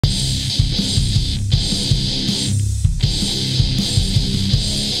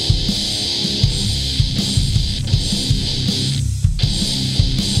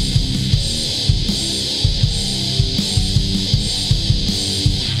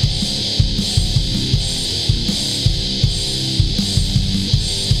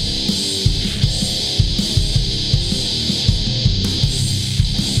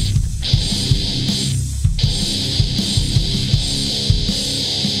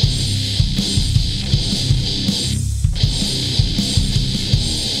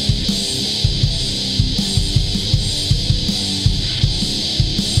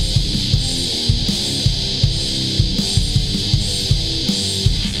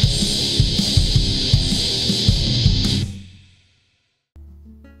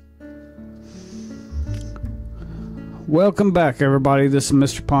Welcome back, everybody. This is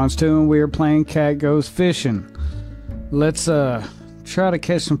Mr. Ponce 2, and we are playing Cat Goes Fishing. Let's try to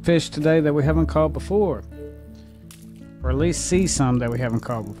catch some fish today that we haven't caught before, or at least see some that we haven't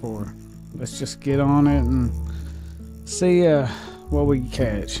caught before. Let's just get on it and see what we can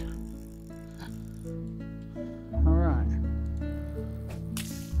catch. All right,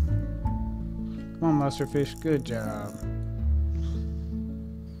 come on, mustard fish. Good job.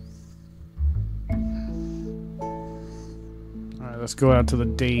 Let's go out to the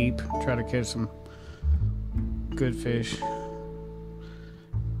deep, try to catch some good fish.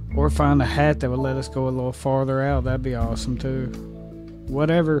 Or find a hat that would let us go a little farther out. That'd be awesome too.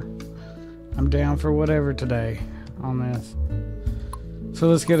 Whatever. I'm down for whatever today on this. So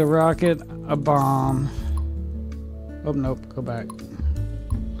let's get a rocket, a bomb. Oh, nope, go back.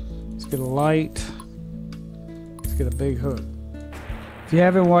 Let's get a light. Let's get a big hook. If you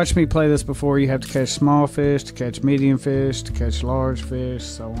haven't watched me play this before, you have to catch small fish, to catch medium fish, to catch large fish,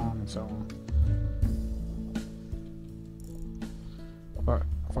 so on and so on.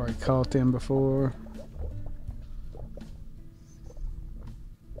 I've already caught them before.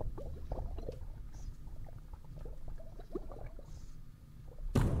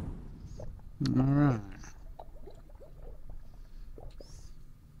 Alright.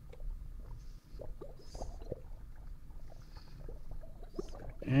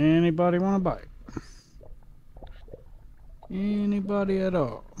 Anybody want a bite? Anybody at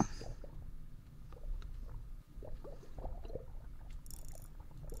all?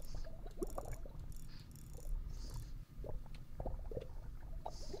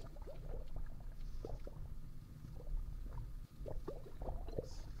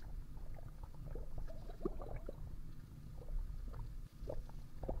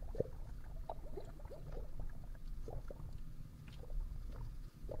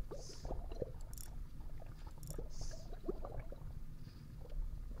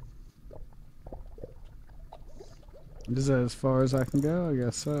 Is that as far as I can go? I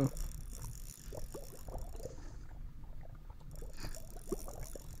guess so.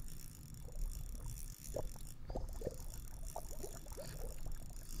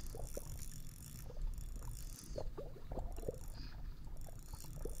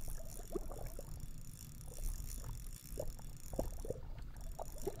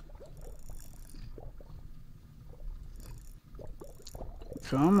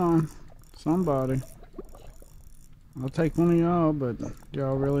 Come on, somebody. I'll take one of y'all, but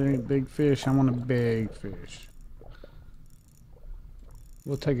y'all really ain't big fish. I want a big fish.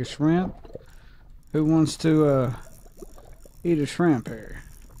 We'll take a shrimp. Who wants to eat a shrimp here?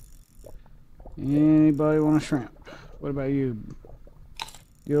 Anybody want a shrimp? What about you?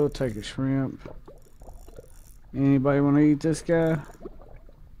 You'll take a shrimp. Anybody want to eat this guy?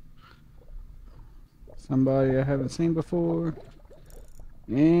 Somebody I haven't seen before?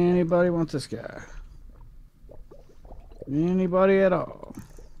 Anybody want this guy? Anybody at all?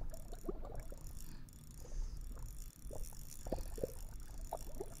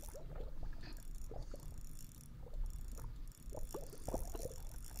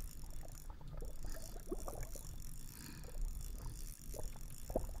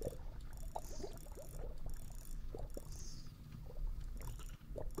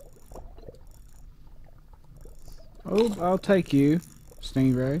 Oh, I'll take you,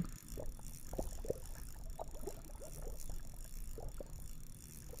 Stingray.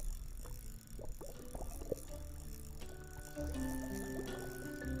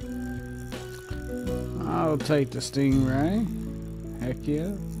 I'll take the Stingray. Heck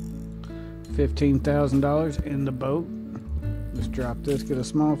yeah. $15,000 in the boat. Let's drop this, get a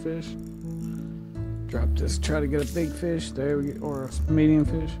small fish. Drop this, try to get a big fish. There we go, or a medium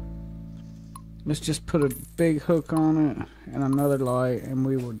fish. Let's just put a big hook on it and another light, and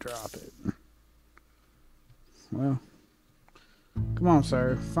we will drop it. Well, come on,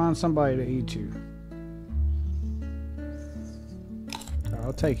 sir. Find somebody to eat you.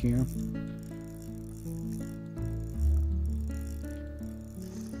 I'll take you.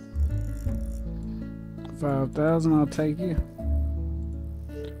 $5,000, I'll take you.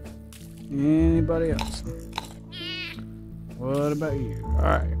 Anybody else? What about you?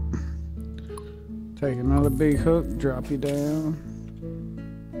 Alright. Take another big hook, drop you down.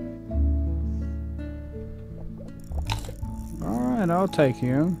 Alright, I'll take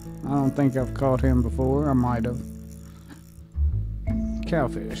him. I don't think I've caught him before. I might have.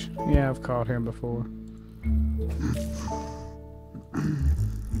 Cowfish. Yeah, I've caught him before.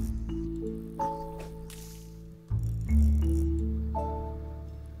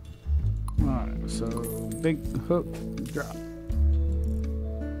 So big hook, drop.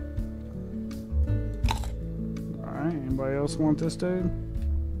 Alright, Anybody else want this dude?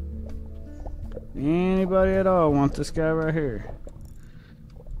 Anybody at all want this guy right here?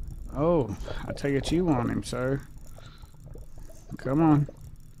 Oh, I take it you want him, sir. Come on.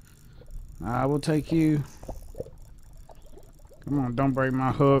 I will take you. Come on, don't break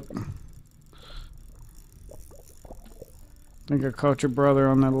my hook. Think I caught your brother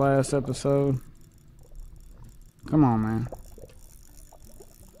on that last episode. Come on, man.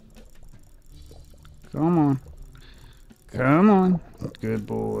 Come on. Come on. Good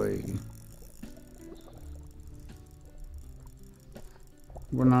boy.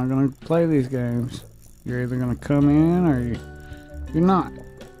 We're not going to play these games. You're either going to come in or you're not.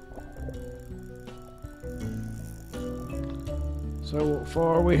 So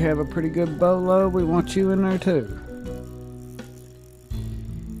far we have a pretty good boatload. We want you in there too.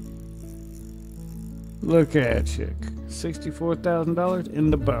 Look at you. $64,000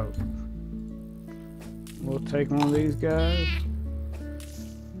 in the boat. We'll take one of these guys.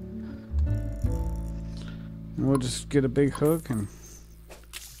 And we'll just get a big hook and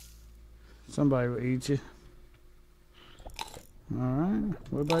somebody will eat you. Alright.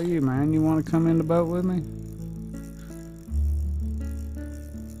 What about you, man? You want to come in the boat with me?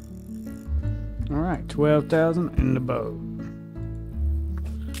 Alright, 12,000 in the boat.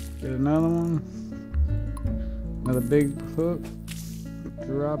 Get another one. Another big hook.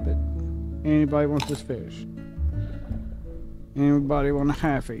 Drop it. Anybody want this fish? Anybody want a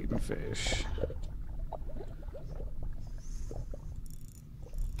half-eaten fish?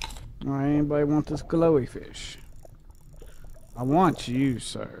 Alright, anybody want this glowy fish? I want you,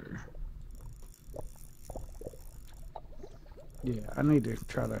 sir. Yeah, I need to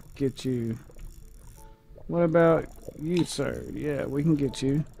try to get you. What about you, sir? Yeah, we can get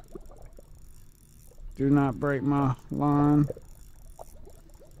you. Do not break my line.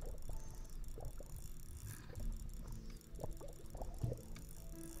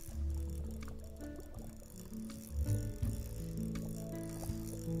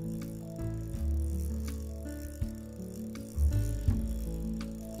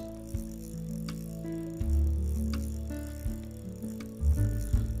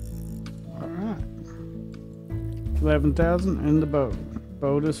 All right. 11,000 in the boat.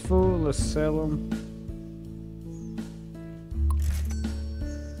 Boat is full. Let's sell them.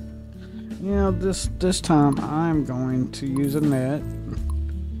 You know, this time I'm going to use a net.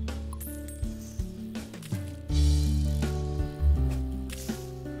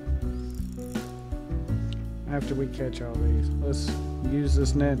 After we catch all these, let's use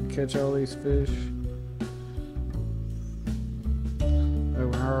this net and catch all these fish.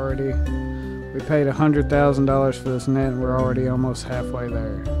 We paid $100,000 for this net and we're already almost halfway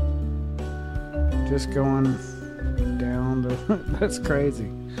there. Just going down the that's crazy.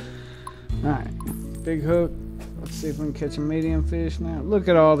 Alright, big hook. Let's see if we can catch a medium fish now. Look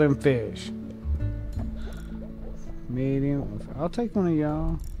at all them fish. Medium. I'll take one of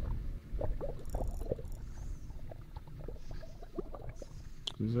y'all.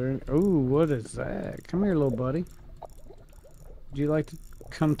 Is there? Ooh, what is that? Come here, little buddy. Would you like to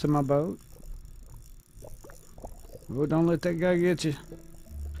come to my boat? Oh, don't let that guy get you.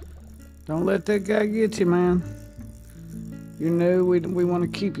 Don't let that guy get you, man. You know we want to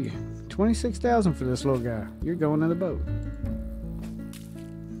keep you. 26,000 for this little guy. You're going in the boat.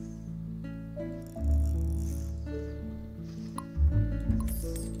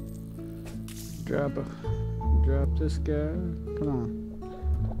 Drop this guy. Come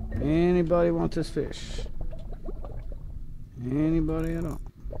on. Anybody want this fish? Anybody at all?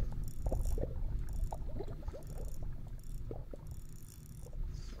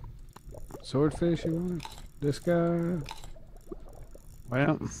 Swordfish, you want it? This guy?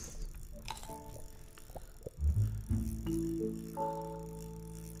 Well,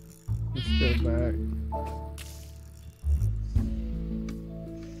 let's go back.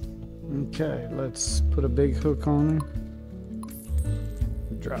 Okay, let's put a big hook on him.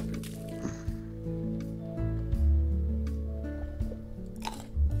 Drop it.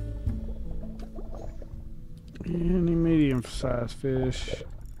 Any medium-sized fish.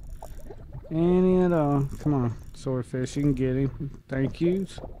 Any at all. Come on, swordfish, you can get him. Thank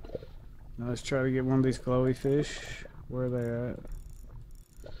yous. Now let's try to get one of these glowy fish. Where are they at?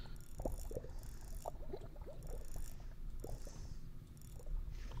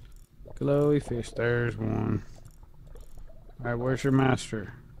 Glowy fish, there's one. Alright, where's your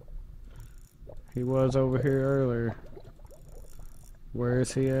master? He was over here earlier. Where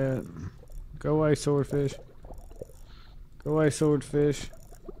is he at? Go away, swordfish. Go away, swordfish.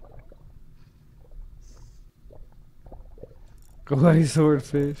 Go away,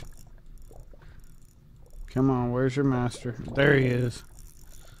 swordfish. Come on, where's your master? There he is.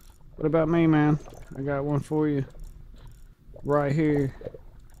 What about me, man? I got one for you. Right here.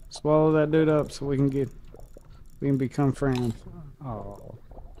 Swallow that dude up so we can become friends. Oh.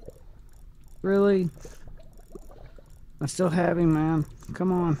 Really? I still have him, man.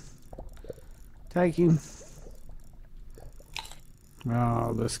 Come on. Take him.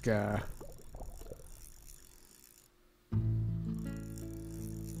 Oh, this guy.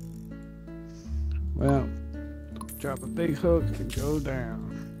 Well, drop a big hook and go down.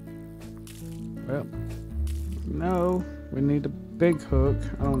 Well, no, we need a big hook.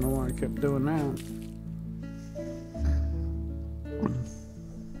 I don't know why I kept doing that.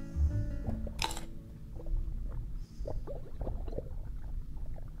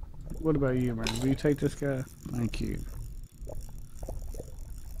 What about you, man? Will you take this guy? Thank you.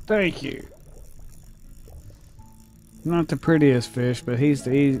 Thank you. Not the prettiest fish, but he's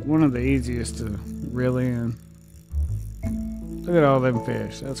one of the easiest to reel in. Look at all them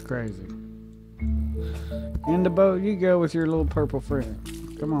fish. That's crazy. In the boat you go with your little purple friend.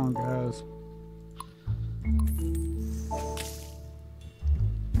 Come on, guys.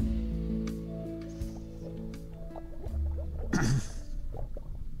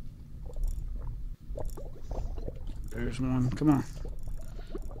 There's one. Come on.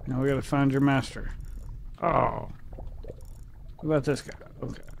 Now we gotta find your master. Oh. What about this guy?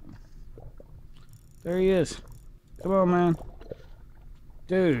 Okay. There he is. Come on, man.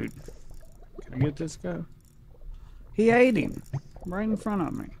 Dude. Can I get this guy? He ate him. Right in front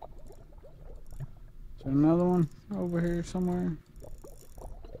of me. Is there another one over here somewhere?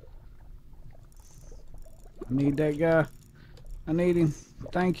 I need that guy. I need him.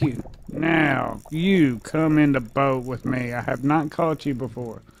 Thank you. Now, you come in the boat with me. I have not caught you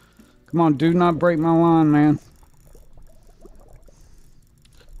before. Come on, do not break my line, man.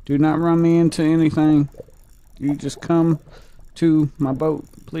 Do not run me into anything. You just come to my boat,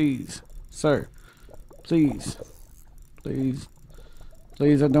 please. Sir, please. Please.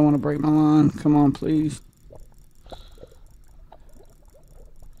 Please, I don't want to break my line. Come on, please.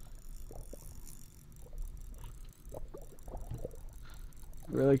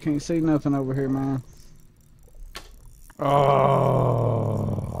 Really can't see nothing over here, man.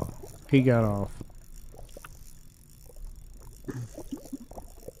 Oh, he got off.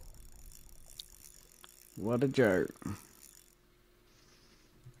 What a jerk.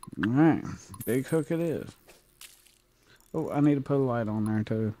 Alright, big hook it is. Oh, I need to put a light on there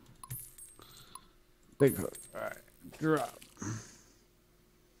too. Big hook. Alright, drop.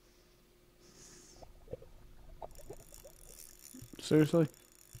 Seriously?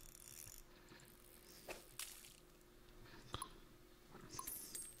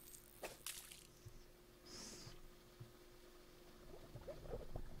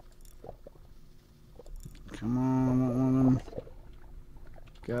 Come on, one of them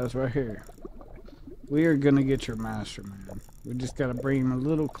guys right here. We are gonna get your master, man. We just gotta bring him a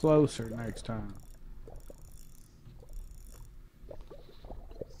little closer next time.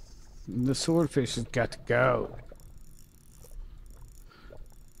 The swordfish has got to go.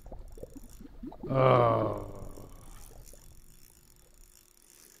 Oh.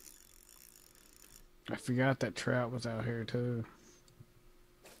 I forgot that trout was out here too.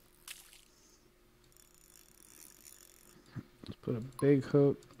 Let's put a big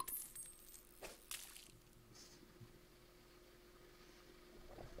hook.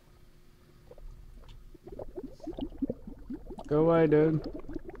 Go away, dude.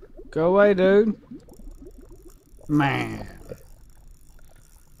 Go away, dude. Man.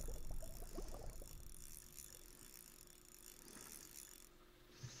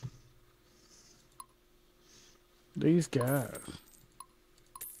 These guys.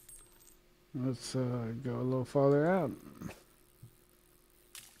 Let's go a little farther out.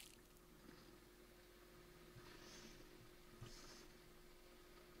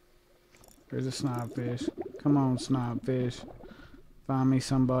 There's a snapfish. Come on, snapfish. Find me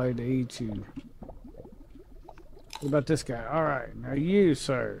somebody to eat you. What about this guy? Alright, now you,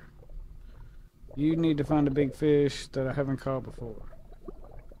 sir. You need to find a big fish that I haven't caught before.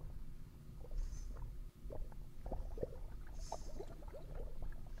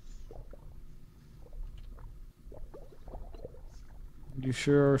 You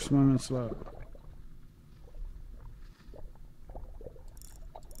sure are swimming slow.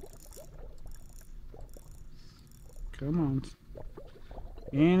 Come on.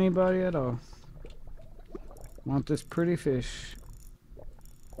 Anybody at all want this pretty fish?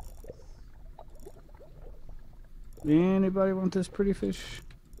 Anybody want this pretty fish?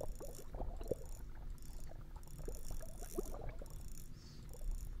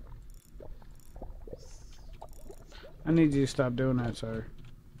 I need you to stop doing that, sir.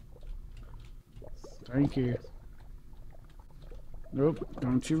 Thank you. Nope,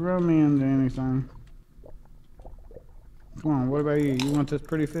 don't you run me into anything. Come on, what about you? You want this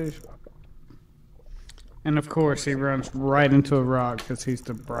pretty fish? And of course he runs right into a rock because he's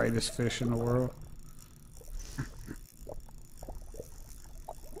the brightest fish in the world.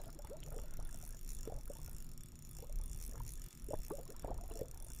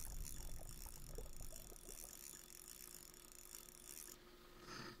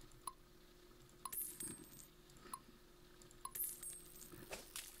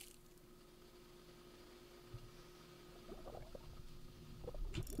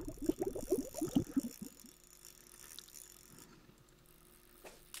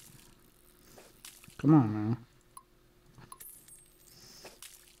 Come on, man.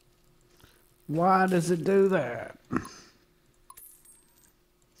 Why does it do that?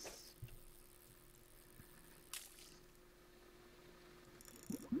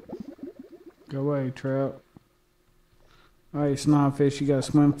 Go away, trout. Alright, snodfish, you gotta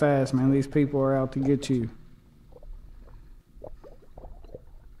swim fast, man. These people are out to get you.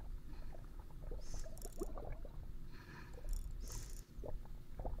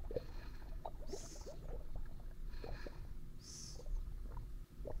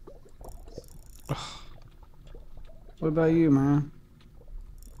 What about you, man?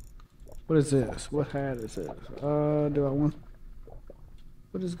 What is this? What hat is this? Do I want...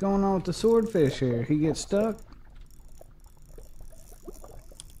 What is going on with the swordfish here? He gets stuck?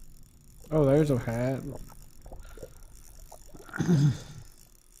 Oh, there's a hat.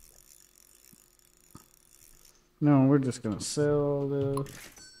 No, we're just gonna sell this.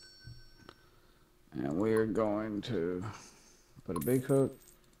 And we're going to put a big hook,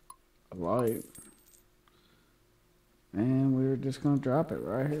 a light, and we're just gonna drop it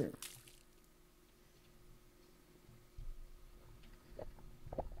right here.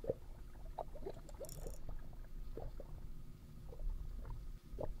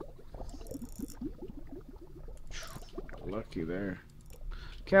 Lucky there.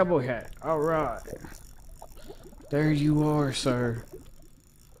 Cowboy hat. All right. There you are, sir.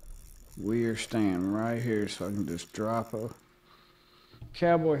 We're staying right here so I can just drop a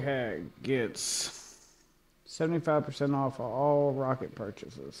cowboy hat. Gets 75% off of all rocket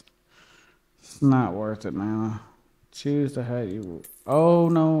purchases. It's not worth it now. Choose the hat you... Oh,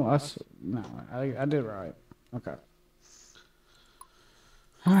 no. I did right. Okay.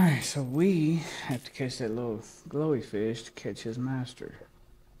 Alright, so we have to catch that little glowy fish to catch his master.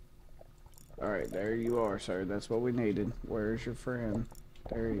 Alright, there you are, sir. That's what we needed. Where's your friend?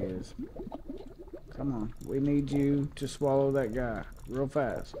 There he is. Come on. We need you to swallow that guy real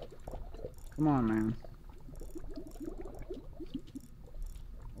fast. Come on, man.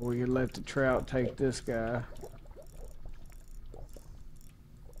 Or you let the trout take this guy.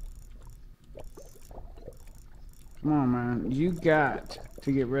 Come on, man. You got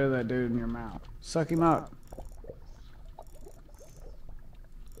to get rid of that dude in your mouth. Suck him up.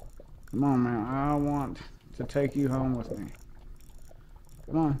 Come on, man. I want to take you home with me.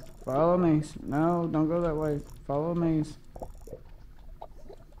 Come on. Follow me. No, don't go that way. Follow me.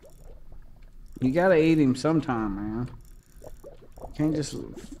 You gotta eat him sometime, man. You can't just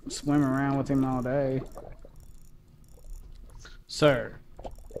swim around with him all day. Sir.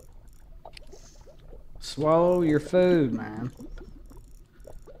 Swallow your food, man.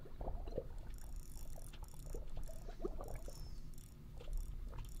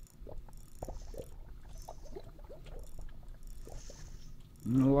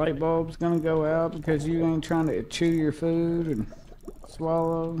 And the light bulb's gonna go out because you ain't trying to chew your food and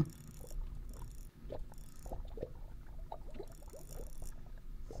swallow.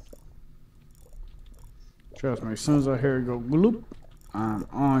 Trust me, as soon as I hear it go bloop, I'm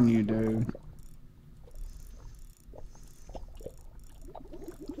on you, dude.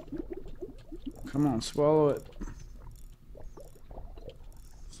 Come on, swallow it.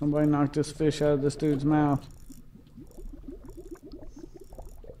 Somebody knock this fish out of this dude's mouth.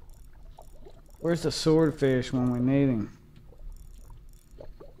 Where's the swordfish when we need him?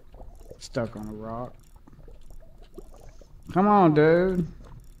 Stuck on a rock. Come on, dude.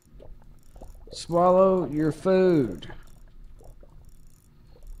 Swallow your food.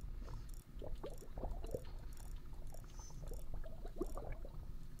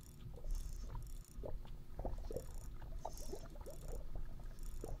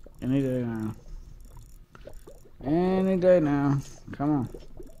 Any day now. Any day now. Come on.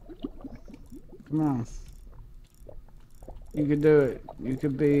 Come on. You could do it. You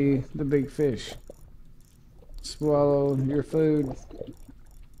could be the big fish. Swallow your food.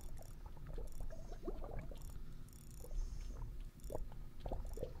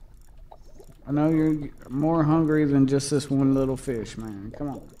 I know you're more hungry than just this one little fish, man. Come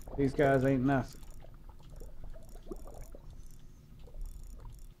on. These guys ain't nothing.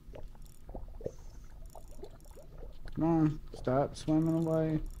 Come on. Stop swimming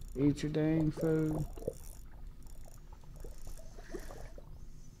away. Eat your dang food.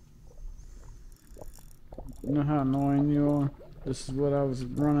 You know how annoying you are? This is what I was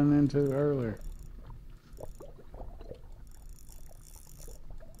running into earlier.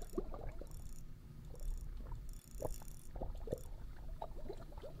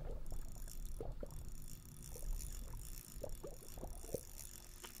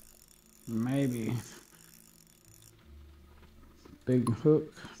 Maybe. Big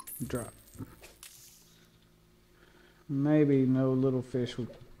hook, drop. Maybe no little fish would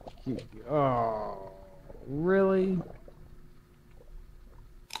keep you. Oh, really?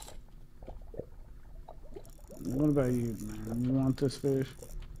 What about you, man? You want this fish?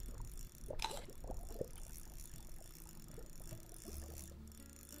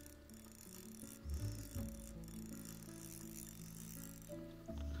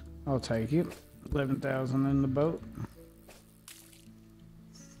 I'll take it. 11,000 in the boat.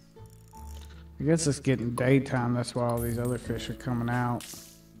 I guess it's getting daytime, that's why all these other fish are coming out.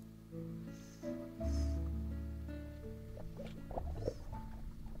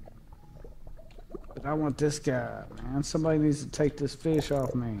 But I want this guy, man. Somebody needs to take this fish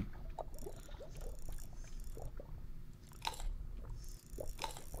off me.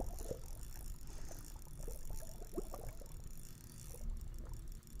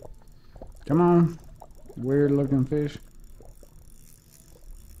 Come on, weird looking fish.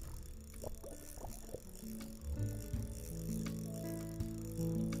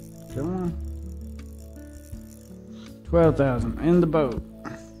 Come on. 12,000 in the boat.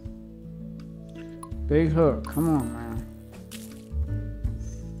 Big hook. Come on, man.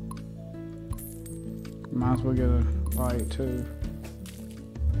 Might as well get a light too.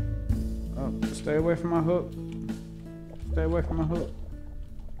 Oh, stay away from my hook. Stay away from my hook.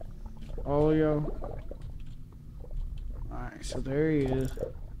 All of y'all. Alright, so there he is.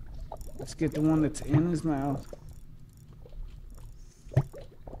 Let's get the one that's in his mouth.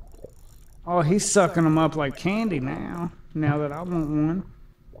 Oh, he's sucking them up like candy now. Now that I want one.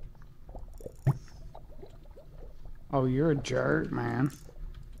 Oh, you're a jerk, man.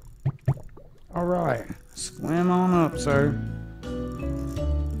 Alright. Swim on up, sir.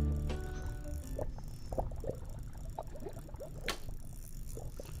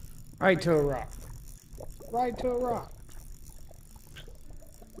 Right to a rock. Right to a rock.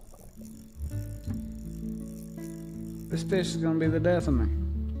 This fish is gonna be the death of me.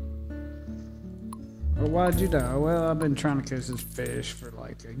 Well, why'd you die? Well, I've been trying to catch this fish for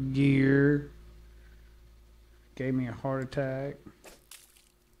like a year. Gave me a heart attack.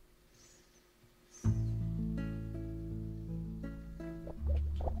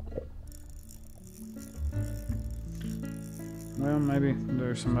 Well, maybe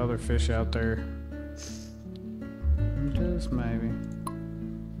there's some other fish out there. Just maybe.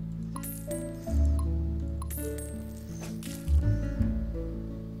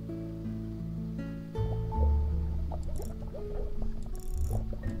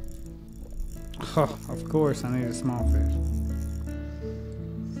 Oh, of course, I need a small fish.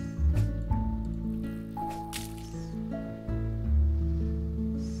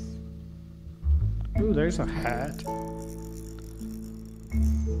 Ooh, there's a hat.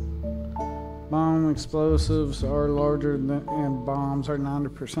 Bomb explosives are larger than, and bombs are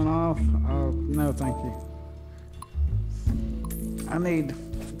 90% off. Oh, no, thank you. I need to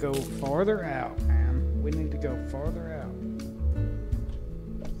go farther out, man. We need to go farther out.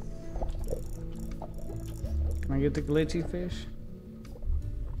 Can I get the glitchy fish?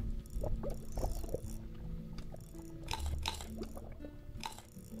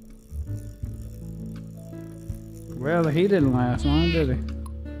 Well, he didn't last long, did he?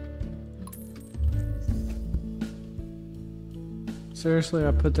 Seriously,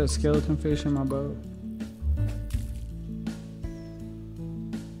 I put that skeleton fish in my boat.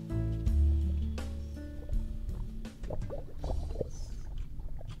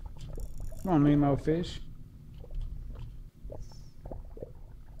 Come on, Nemo fish.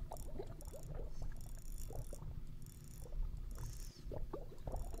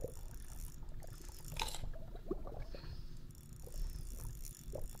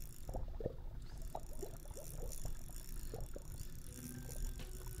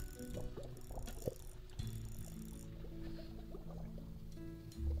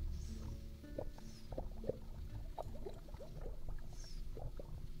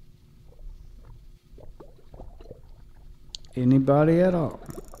 Anybody at all?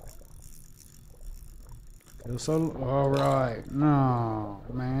 So, all right. No,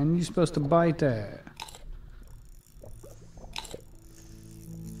 man, you're supposed to bite that.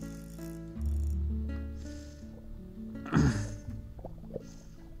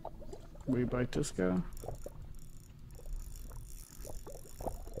 Will you bite this guy?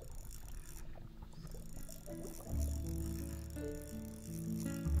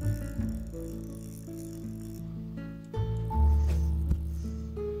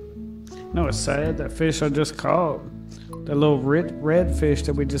 No, it's sad. That fish I just caught, that little red fish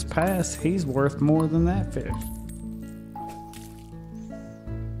that we just passed, he's worth more than that fish.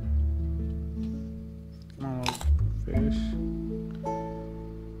 Come on, fish.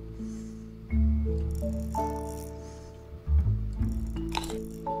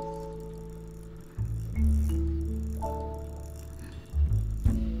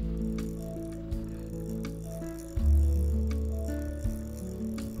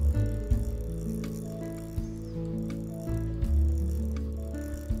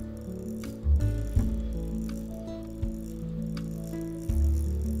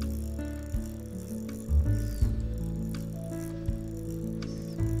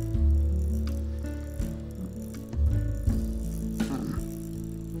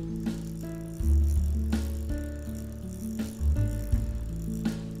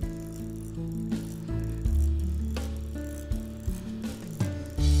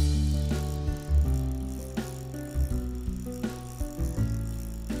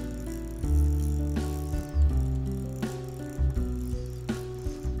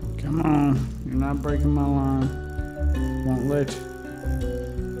 Come on, you're not breaking my line. Won't let you.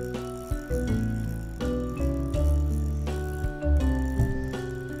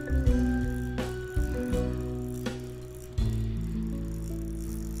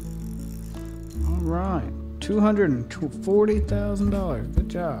 All right, $240,000. Good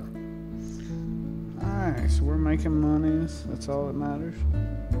job. All right, so we're making money. That's all that matters.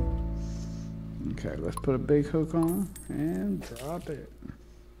 Okay, let's put a big hook on and drop it.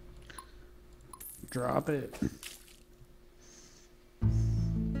 Drop it.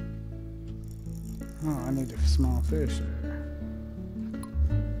 Oh, I need a small fish there.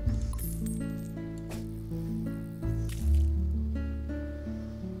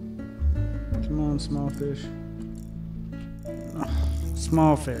 Come on, small fish. Oh,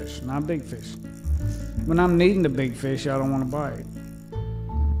 small fish, not big fish. When I'm needing the big fish, I don't want to bite.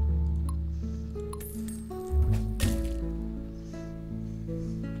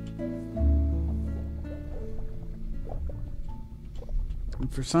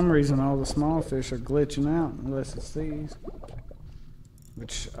 For some reason, all the small fish are glitching out, unless it's these.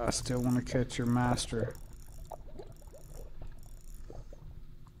 Which I still want to catch your master.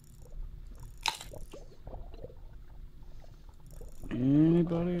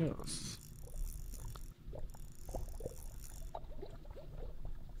 Anybody else?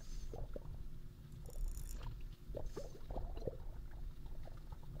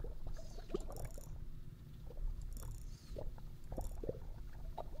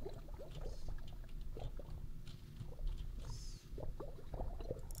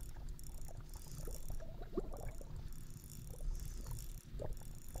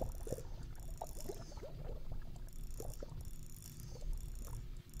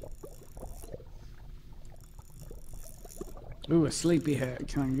 Ooh, a sleepy hat.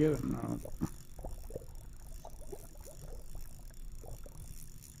 Can I get it? No.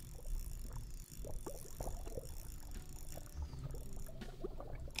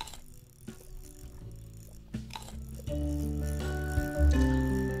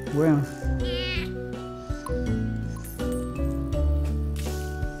 Well.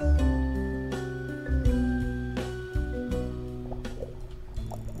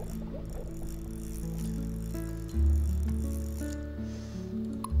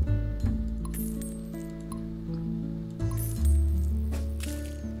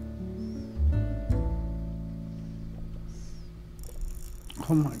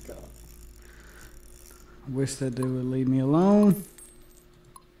 Oh my God. I wish that dude would leave me alone.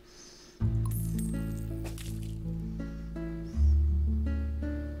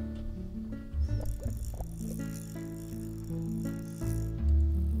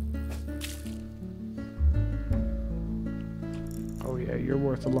 Oh yeah, you're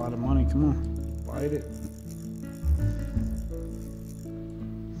worth a lot of money. Come on, bite it.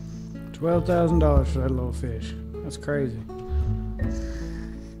 $12,000 for that little fish. That's crazy.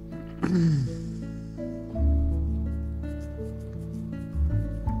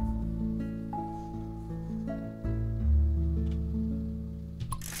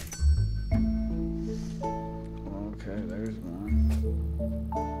 Okay, there's one.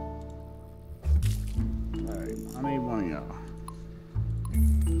 All right,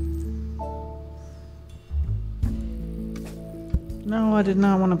 No, I did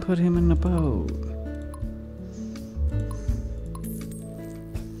not want to put him in the boat.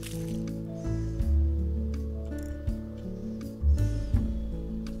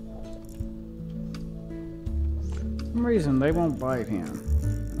 For some reason, they won't bite him.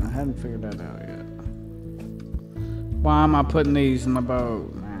 I hadn't figured that out yet. Why am I putting these in the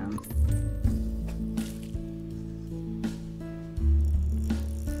boat, man?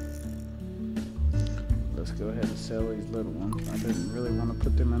 Let's go ahead and sell these little ones. I didn't really want to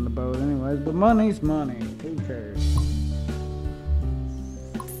put them in the boat anyways, but money's money. Who cares?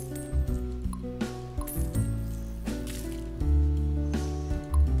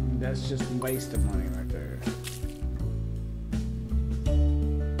 That's just a waste of money right there.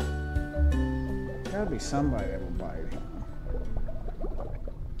 Gotta be somebody that will buy it.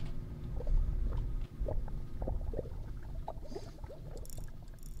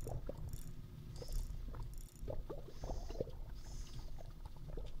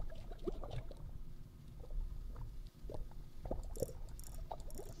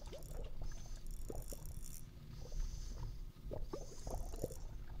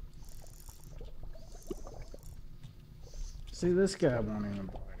 See, this guy won't even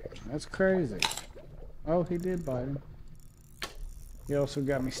bite him. That's crazy. Oh, he did bite him. He also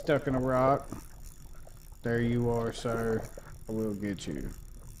got me stuck in a rock. There you are, sir. I will get you.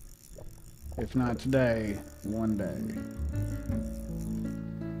 If not today, one day.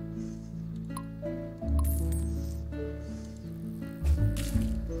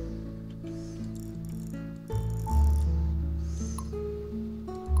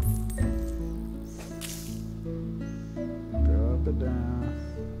 Drop it down.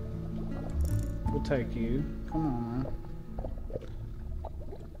 We'll take you. Come on, man.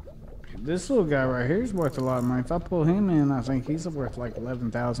 This little guy right here is worth a lot of money. If I pull him in, I think he's worth like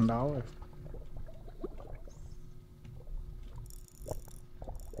 $11,000.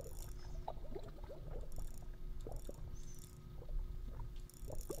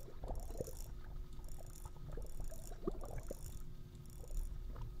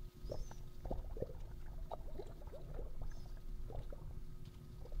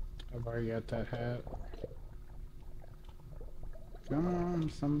 I've already got that hat. Come on,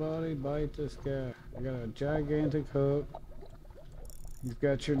 somebody bite this guy. I got a gigantic hook. He's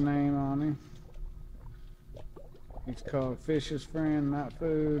got your name on him. He's called Fish's Friend, not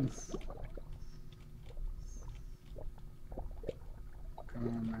food. Come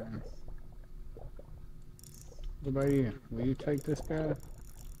on, man. What about you? Will you take this guy?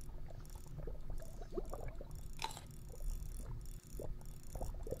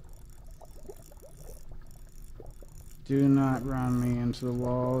 Do not run me into the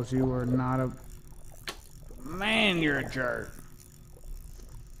walls. You are not a... Man, you're a jerk.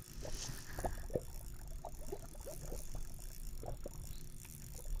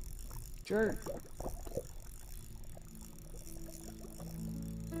 Jerk.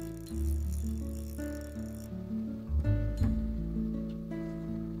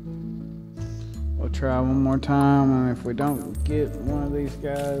 We'll try one more time, and if we don't get one of these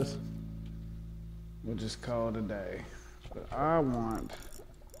guys, we'll just call it a day. But I want...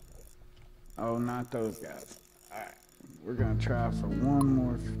 Oh, not those guys. Alright, we're gonna try for one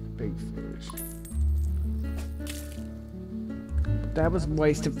more big fish. That was a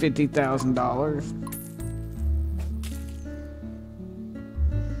waste of $50,000.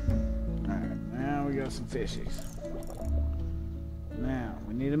 Alright, now we got some fishies. Now,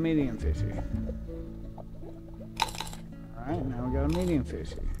 we need a medium fishy. Alright, now we got a medium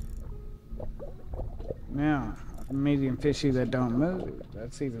fishy. Now, a medium fishy that don't move.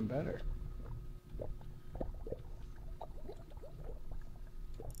 That's even better.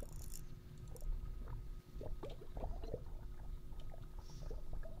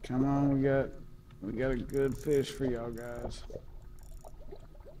 Come on, we got a good fish for y'all guys.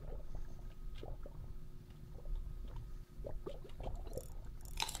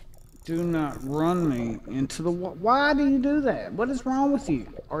 Do not run me into the wall. Why do you do that? What is wrong with you?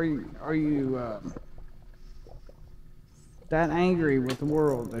 Are you that angry with the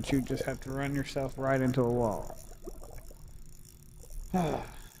world that you just have to run yourself right into a wall?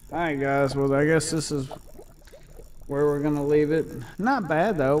 Alright guys, well I guess this is where we're gonna leave it. Not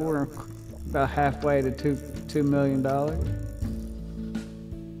bad though, we're about halfway to $2 million. A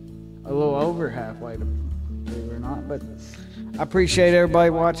little over halfway, to believe it or not, but I appreciate everybody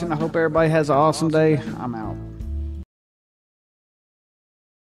watching. I hope everybody has an awesome day. I'm out.